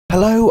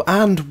Hello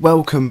and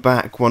welcome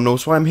back one all.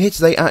 So I'm here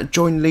today at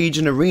Join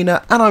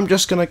Legionarena and I'm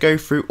just going to go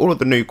through all of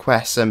the new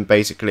quests and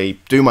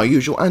basically do my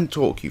usual and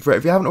talk you through it.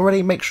 If you haven't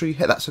already, make sure you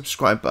hit that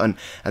subscribe button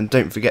and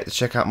don't forget to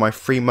check out my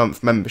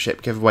 3-month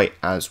membership giveaway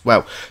as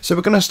well. So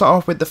we're going to start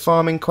off with the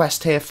farming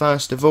quest here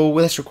first of all.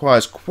 This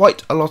requires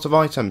quite a lot of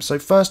items. So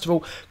first of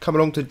all, come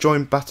along to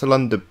Join Battle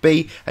Under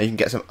B and you can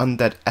get some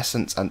undead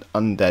essence and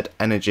undead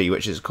energy,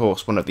 which is of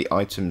course one of the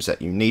items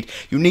that you need.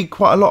 You need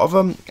quite a lot of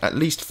them, at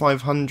least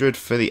 500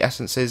 for the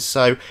essences.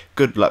 So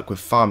good luck with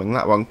farming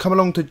that one. Come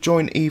along to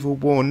Join Evil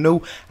War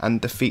Null and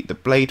defeat the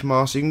Blade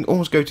Master. You can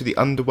always go to the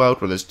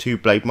Underworld where there's 2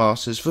 Blade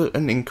Masters for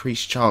an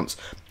increased chance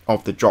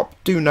of the drop.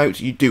 Do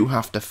note you do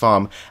have to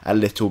farm a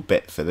little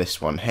bit for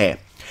this one here.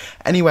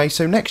 Anyway,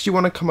 so next you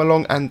want to come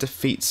along and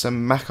defeat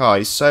some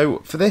Machais. So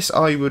for this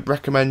I would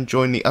recommend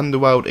join the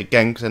Underworld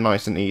again because they're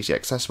nice and easy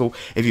accessible.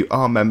 If you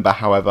are a member,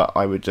 however,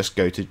 I would just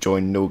go to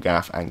Join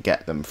Nulgath and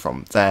get them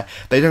from there.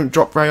 They don't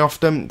drop very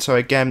often, so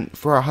again,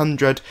 for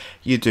 100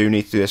 you do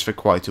need to do this for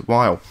quite a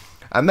while.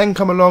 And then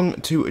come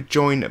along to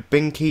join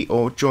Binky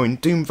or join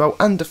Doomvault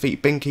and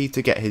defeat Binky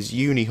to get his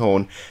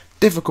Unihorn.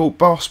 Difficult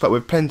boss, but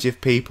with plenty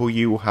of people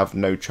you will have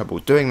no trouble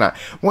doing that.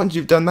 Once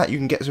you've done that, you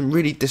can get some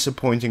really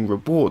disappointing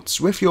rewards.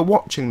 So if you're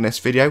watching this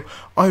video,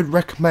 I would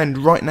recommend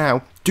right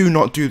now, do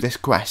not do this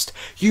quest.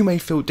 You may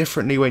feel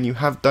differently when you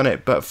have done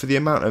it, but for the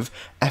amount of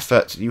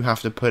effort you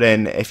have to put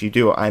in, if you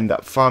do end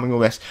up farming all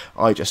this,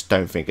 I just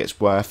don't think it's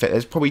worth it.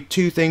 There's probably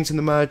 2 things in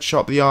the merge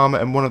shop, the armour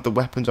and one of the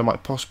weapons I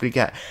might possibly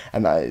get,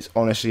 and that is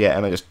honestly it,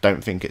 and I just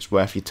don't think it's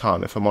worth your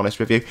time if I'm honest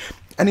with you.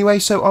 Anyway,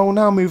 so I will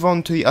now move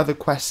on to the other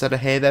quests that are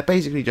here. They're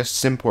basically just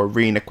simple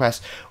arena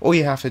quests. All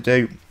you have to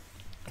do,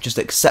 just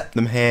accept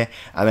them here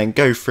and then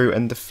go through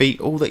and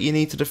defeat all that you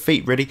need to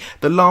defeat really.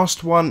 The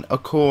last one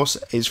of course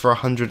is for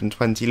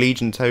 120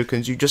 Legion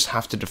tokens. You just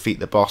have to defeat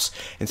the boss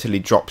until he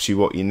drops you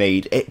what you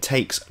need. It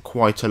takes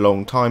quite a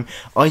long time.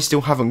 I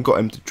still haven't got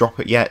him to drop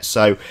it yet,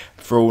 so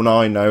for all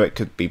I know it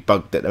could be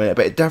bugged at the minute,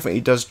 but it definitely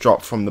does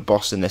drop from the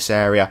boss in this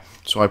area,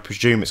 so I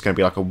presume it's going to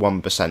be like a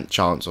 1%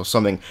 chance or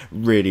something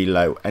really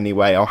low.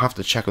 Anyway, I'll have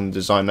to check on the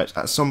design notes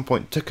at some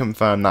point to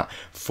confirm that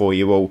for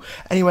you all.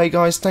 Anyway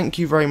guys, thank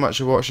you very much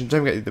for watching. Don't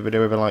forget to give the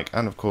video a like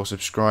and of course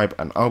subscribe,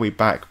 and I'll be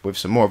back with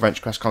some more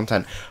Adventure Quest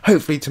content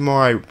hopefully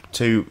tomorrow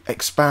to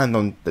expand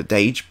on the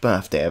Dage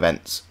birthday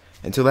events.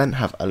 Until then,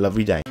 have a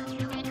lovely day.